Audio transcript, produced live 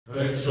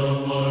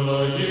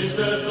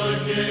Εξομολογήστε τον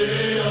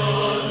Κύριο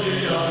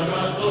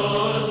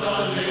διαγατός,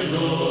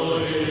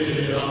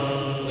 αλληλούια,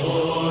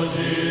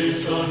 ότι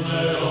στον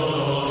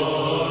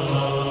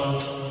αιώνα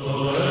το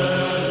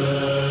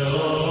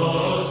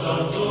έλεος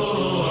αυτού,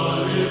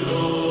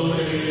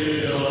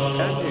 αλληλούια.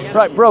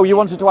 Right, bro, you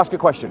wanted to ask a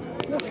question.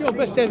 What's your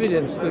best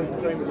evidence that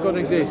God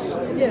exists?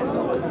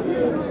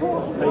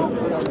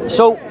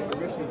 So,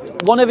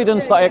 one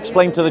evidence that I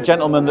explained to the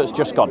gentleman that's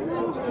just gone.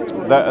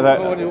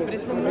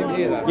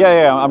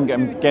 Yeah, I'm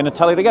going to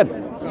tell it again.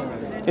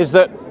 Is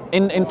that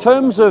in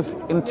terms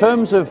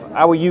of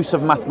our use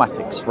of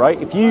mathematics, right?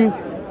 If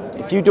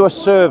you do a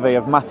survey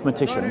of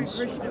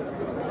mathematicians,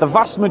 the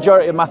vast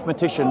majority of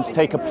mathematicians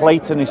take a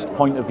Platonist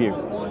point of view,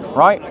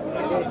 right?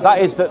 That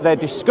is that they're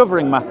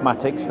discovering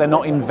mathematics, they're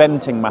not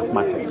inventing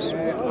mathematics.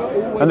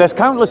 And there's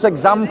countless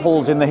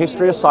examples in the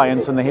history of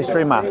science and the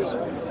history of maths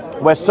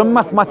where some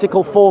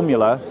mathematical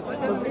formula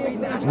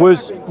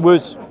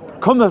was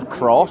come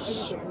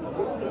across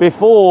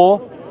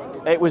before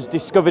it was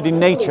discovered in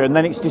nature, and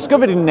then it's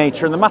discovered in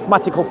nature and the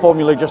mathematical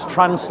formula just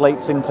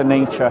translates into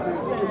nature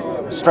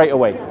straight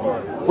away,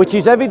 which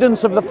is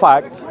evidence of the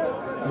fact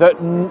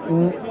that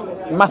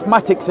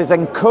mathematics is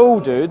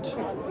encoded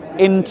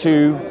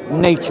into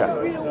nature,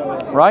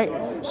 right?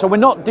 So we're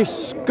not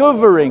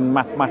discovering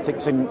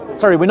mathematics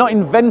we're not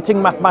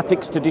inventing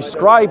mathematics to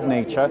describe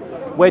nature,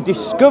 we're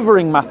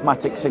discovering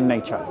mathematics in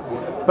nature.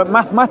 But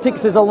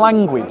mathematics is a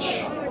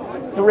language.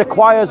 It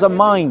requires a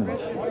mind.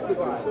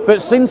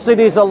 But since it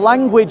is a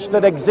language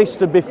that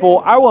existed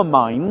before our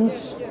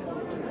minds,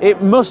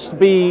 it must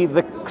be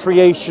the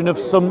creation of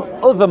some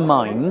other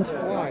mind,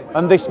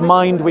 and this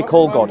mind we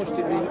call God.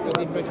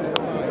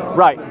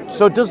 Right,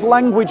 so does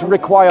language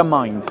require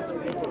mind?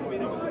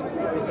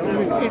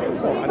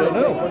 I don't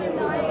know.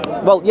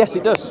 Well, yes,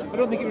 it does. I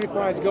don't think it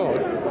requires God.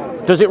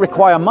 Does it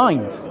require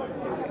mind?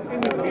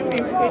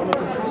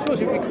 I suppose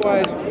it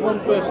requires one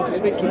person to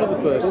speak to another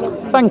person.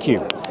 Thank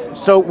you.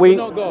 So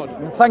Not God.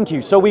 Thank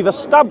you. So we've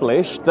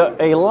established that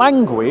a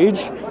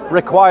language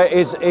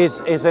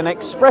is an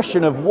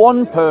expression of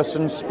one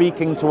person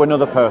speaking to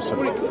another person.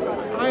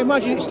 I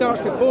imagine it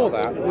starts before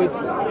that with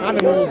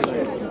animals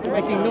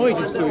making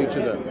noises to each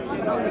other.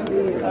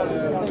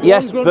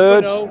 Yes,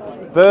 birds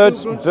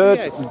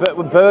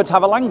yes.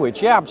 have a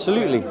language. Yeah,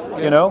 absolutely.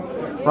 You know,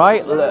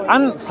 right?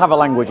 Ants have a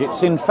language.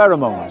 It's in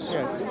pheromones,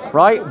 Yes.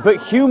 right?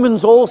 But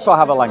humans also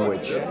have a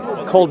language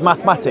called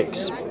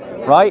mathematics,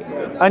 right?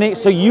 And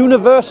it's a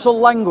universal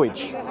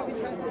language.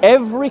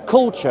 Every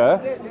culture,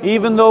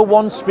 even though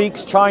one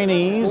speaks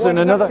Chinese and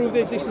another. Prove the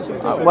existence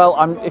of God? Well,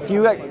 if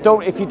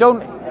you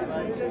don't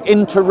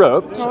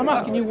interrupt. No, I'm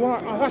asking you why.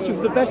 I've asked you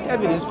for the best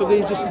evidence for the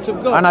existence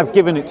of God. And I've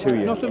given it to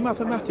you. Not of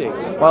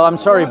mathematics. Well, I'm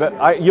sorry, but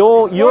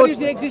you're. What is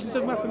the existence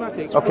of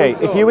mathematics? Okay,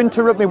 if you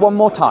interrupt me one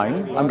more time,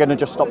 I'm going to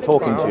just stop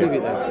talking to you. I'll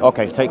leave it then.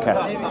 Okay, take care.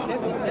 All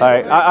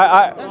right,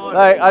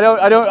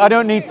 I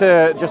don't need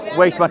to just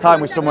waste my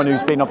time with someone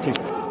who's been obtuse.